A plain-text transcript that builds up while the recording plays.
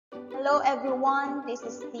Hello everyone, this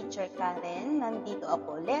is Teacher Karen. Nandito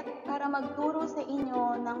ako ulit para magturo sa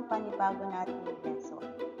inyo ng panibago nating lesson.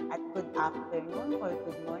 At good afternoon or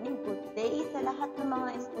good morning, good day sa lahat ng mga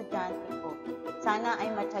estudyante ko. Sana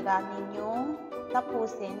ay matyaga ninyong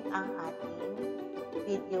tapusin ang ating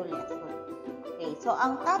video lesson. Okay, so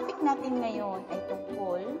ang topic natin ngayon ay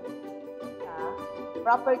tungkol sa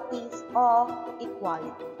properties of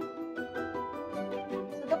equality.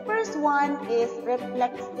 The first one is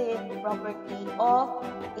reflexive property of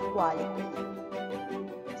equality.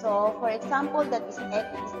 So, for example, that is x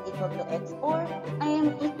is equal to x, or I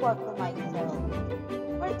am equal to myself.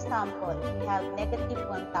 For example, we have negative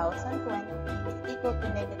 1020 is equal to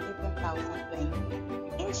negative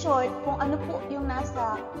 1020. In short, kung ano po yung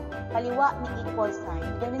nasa kaliwa ni equal sign,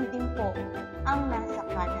 ganun din po ang nasa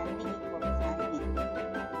kanan ni equal sign.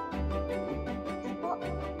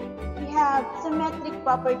 We have symmetric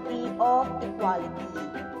property of equality.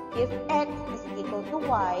 If x is equal to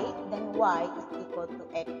y, then y is equal to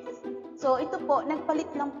x. So, ito po,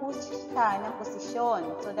 nagpalit lang po siya ng posisyon.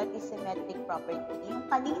 So, that is symmetric property. Yung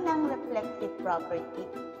kaninang reflexive property,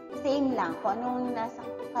 same lang. Kung anong nasa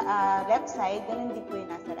left side, ganun din po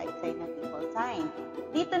yung nasa right side ng equal sign.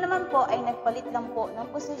 Dito naman po ay nagpalit lang po ng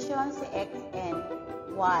posisyon si x and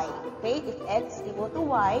y. Okay? If x is equal to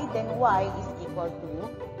y, then y is equal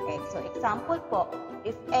to x. So, example po,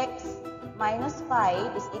 if x minus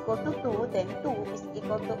 5 is equal to 2, then 2 is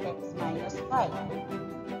equal to x minus 5.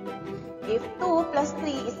 If 2 plus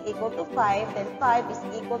 3 is equal to 5, then 5 is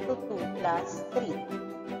equal to 2 plus 3.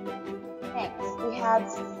 Next, we have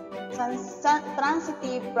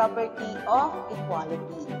transitive property of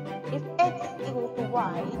equality. If x is equal to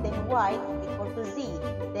y, then y is equal to z,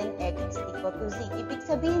 then x is equal to z. Ibig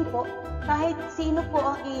sabihin po, kahit sino po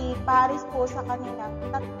ang ipares po sa kanilang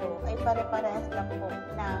tatlo, ay pare-parehas lang po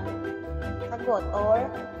ng sagot or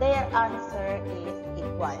their answer is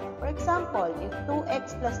equal. For example, if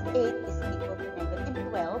 2x plus 8 is equal to negative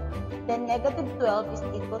 12, then negative 12 is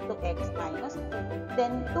equal to x minus 2,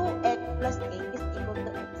 then 2x plus 8 is equal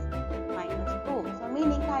to x minus 2. So,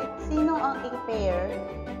 meaning kahit sino ang i-pair,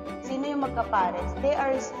 sino yung magkapares, they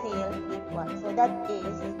are still equal. So, that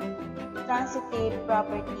is transitive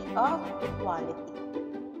property of equality.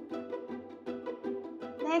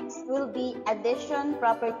 Next will be addition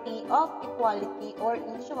property of equality, or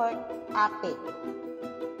in short, APE.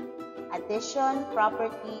 Addition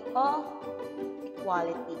property of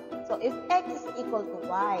equality. So, if x is equal to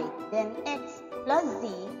y, then x plus z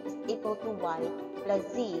is equal to y plus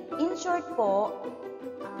z. In short po,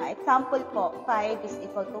 example po, 5 is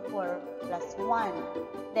equal to 4 plus 1.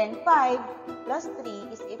 Then 5 plus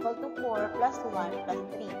 3 is equal to 4 plus 1 plus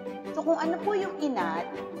 3. So, kung ano po yung inad,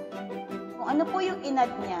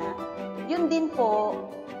 niya, yun din po,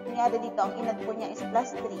 nangyari dito, ang inad po niya is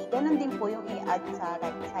plus 3, ganun din po yung i-add sa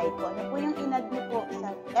right side. Kung ano po yung inad niyo po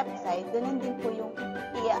sa left side, ganun din po yung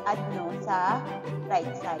i-add nyo sa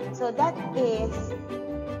right side. So, that is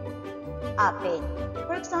APE.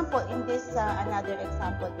 For example, in this another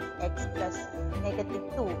example is x plus negative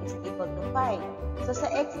 2 is equal to 5. So,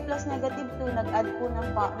 sa x plus negative 2, nag-add po ng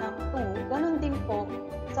 2. Ganun din po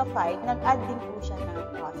sa 5, nag-add din po siya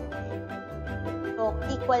ng positive. So,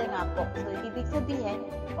 equal nga po. So, ibig sabihin,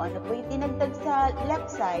 kung ano po yung dinagdag sa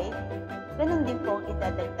left side, ganun din po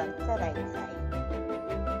idadagdag sa right side.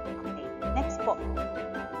 Okay, next po.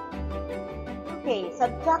 Okay,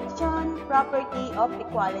 subtraction property of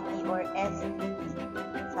equality, or SUBT.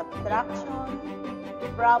 Subtraction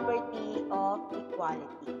property of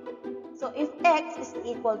equality. So, if x is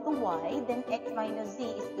equal to y, then x minus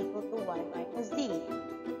z is equal to y minus z.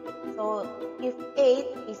 So, if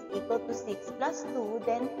 8 is equal to 6 plus 2,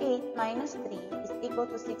 then 8 minus 3 is equal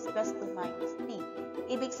to 6 plus 2 minus 3.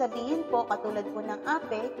 Ibig sabihin po, katulad po ng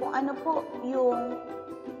APE, kung ano po yung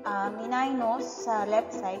minus sa left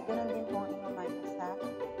side, ganoon din po ang minus sa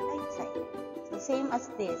right side. So, same as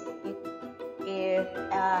this. If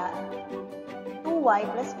 2y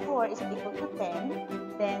plus 4 is equal to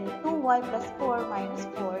 10, then 2y plus 4 minus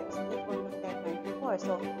 4 is equal to 10 minus 4.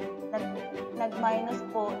 So, nag-minus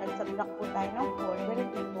po, nag-subtract po tayo ng 4, ganun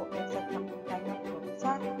din po, nag-subtract po tayo ng 4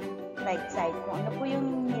 sa right side. Kung ano po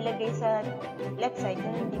yung nilagay sa left side,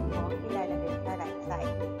 ganun din po ilalagay sa right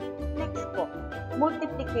side. Next po,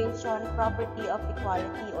 multiplication property of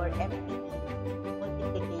equality, or MPE.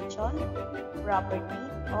 Multiplication property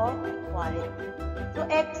of equality. So,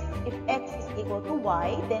 if x is equal to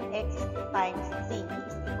y, then x times z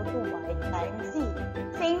is equal to y times z.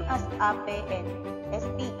 Same as APE and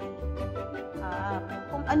SPE.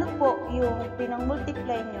 Kung ano po yung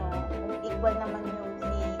pinang-multiply nyo, kung equal naman yung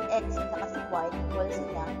si x at si y, equal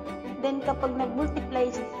sila, then kapag nag-multiply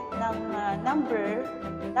ng number,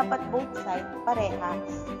 dapat both sides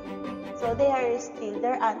parehas. So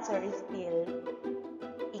their answer is still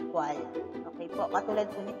equal. Okay po,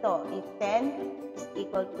 katulad po nito, if 10 is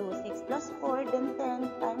equal to 6 plus 4, then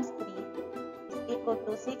 10 times 3 is equal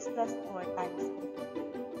to 6 plus 4 times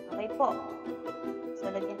 3. Okay po.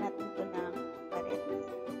 So, lagyan natin ito ng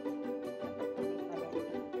parentheses. Dapat po may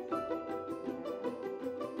parentheses.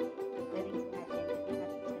 Lagyan natin. Lagyan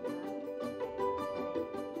natin siya ng parentheses.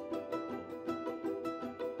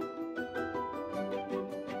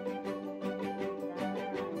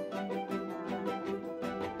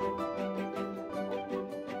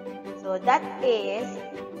 So, that is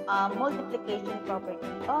multiplication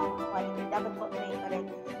property of equality. Dapat po may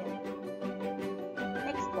parentheses.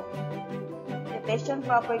 Next po. Division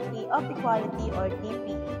property of equality or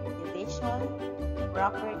DP. Division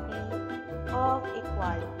property of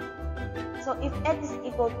equality. So, if x is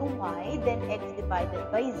equal to y, then x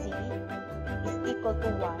divided by z is equal to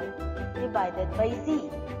y divided by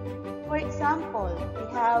z. For example, we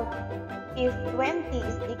have if 20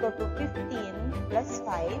 is equal to 15 plus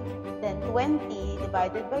 5, then 20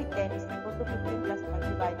 divided by 10 is equal to 15 plus 5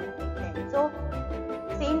 divided by 10. So,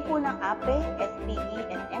 same po ng APE, SPE,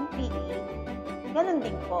 and MPE. Ganun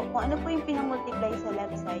din po. Kung ano po yung pinamultiply sa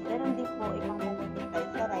left side, ganun din po ipang-multiply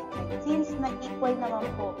sa right side. Since na-equal naman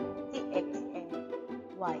po si x and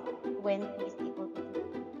y. 20 is equal to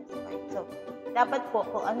 15 plus 5. So, dapat po,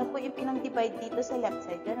 kung ano po yung pinang-divide dito sa left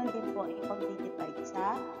side, ganun din po ipang-divide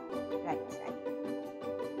sa right side.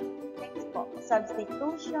 Next po,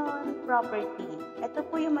 substitution property. Ito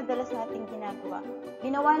po yung madalas nating ginagawa.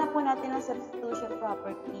 Ginawa na po natin ang substitution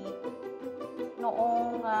property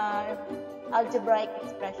noong algebraic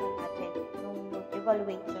expression natin, nung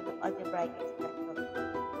evaluation of algebraic expression.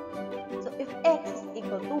 So, if x is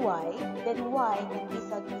equal to y, then y can be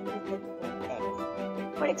substituted for x.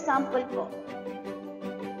 For example po,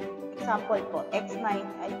 x9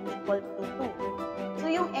 is equal to 2. So,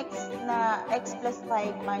 yung x na x plus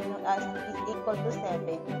 5 minus is equal to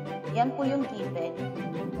 7. Yan po yung given.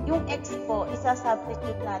 Yung x po,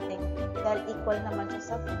 isa-substitute natin dahil equal naman siya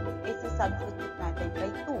sa 4, isa-substitute natin by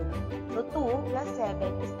 2. So, 2 plus 7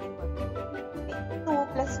 is equal to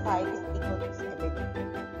 2 plus 5 is equal to 7.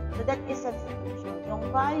 So, that is substitution. Yung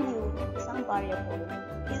value ng isang variable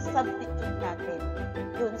is substitute natin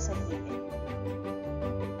dun sa given.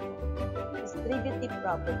 Distributive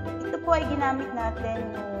property. Ito po ay ginamit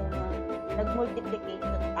natin nung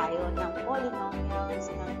nag-multiplication tayo ng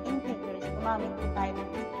polynomials, ng integers. Gumamit po tayo ng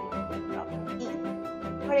distributive property.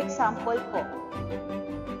 For example po,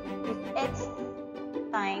 if x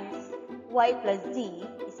times y plus z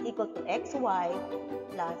is equal to xy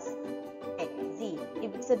plus xz.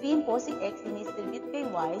 Ibig sabihin po, si x in-distribute kay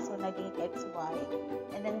y, so naging xy.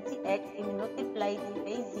 And then si x in-multiply din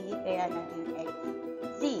kay z, kaya naging xz.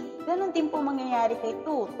 Ganon din po mangyayari kay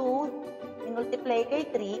 2. 2 in-multiply kay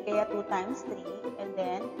 3, kaya 2 times 3. And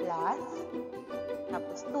then plus,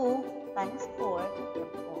 tapos 2 times 4,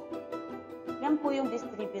 yan po. Yan po yung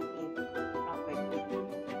distributive property.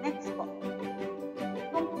 Next po,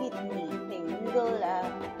 completely, we will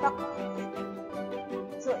practice.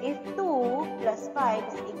 So, if 2 plus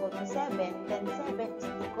 5 is equal to 7, then 7 is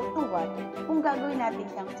equal to 1 kung gagawin natin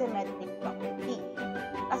siyang symmetric property.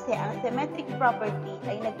 Kasi ang symmetric property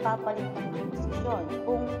ay nagpapalit ng posisyon.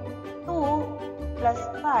 Kung 2 plus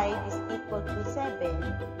 5 is equal to 7,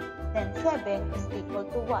 then 7 is equal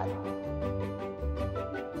to 1.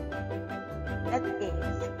 That is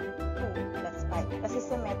 2 plus 5. Kasi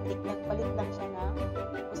symmetric, nagpalit lang siya ng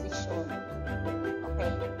posisyon. Okay,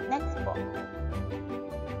 next po.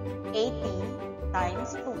 80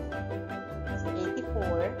 times 2 is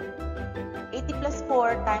 84. 80 plus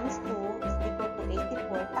 4 times 2 is equal to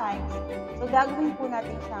 84 times. So, gagawin po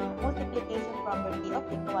natin siyang multiplication property of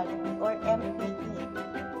equality or MPE.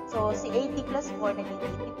 So, si 80 plus 4 naging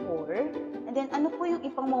 84. And then, ano po yung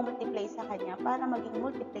ipang-multiply sa kanya para maging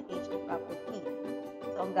multiplication property?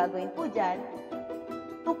 So, ang gagawin po dyan,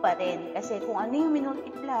 2 pa rin. Kasi kung ano yung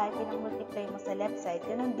minultiply, pinang-multiply mo sa left side,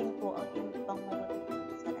 ganun din po ang ipang-multiply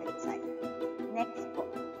sa right side. Next po.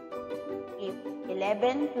 If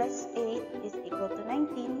 11 plus 8 is equal to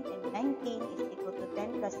 19 and 19 is equal to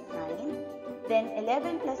 10 plus 9, then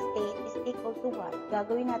 11 plus 8 is equal to what?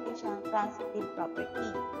 Gagawin natin siyang transitive property.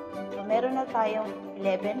 So, meron na tayong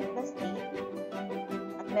 11 plus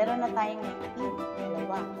 8 at meron na tayong 19,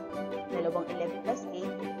 dalawang 11 plus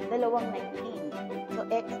 8, dalawang 19. So,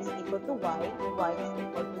 x is equal to y is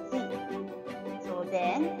equal to z. So,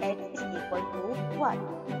 then, x is equal to 1.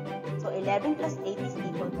 So, 11 plus 8 is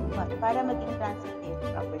equal to 1 para maging transitive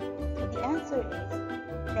property. So, the answer is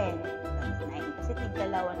 10 plus 9. Kasi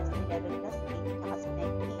nagdalawa na si 11 plus 8, saka si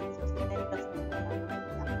 19. So, si 10 plus 9 na lang.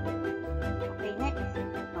 Okay, next.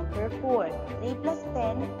 Number 4. 3 plus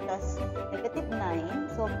 10 plus negative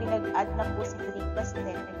 9. So, pinag-add na po si 3 plus 10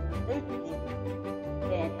 naging 13.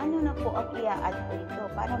 Then, ano na po ang i-add ko ito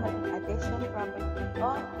para maging addition property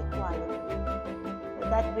of equality? So,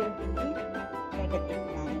 that will be negative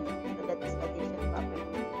 9. So, that is addition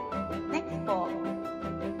property. Next po,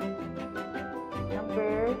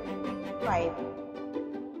 number 5.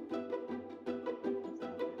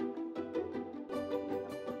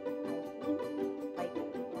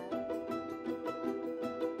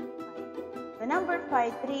 So, number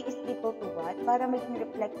 5, 3 is equal to what? Para maging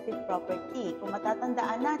reflexive property. Kung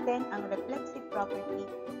matatandaan natin, ang reflexive property,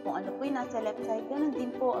 kung ano po yung nasa left side, ganun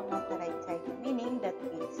din po ang nasa right side. Meaning, that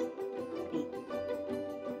is 3.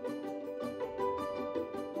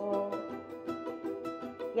 So,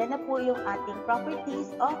 yan na po yung ating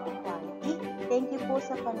properties of equality. Thank you po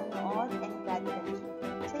sa panonood and God bless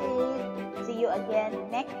you. See you again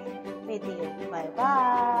next video.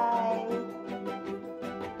 Bye-bye!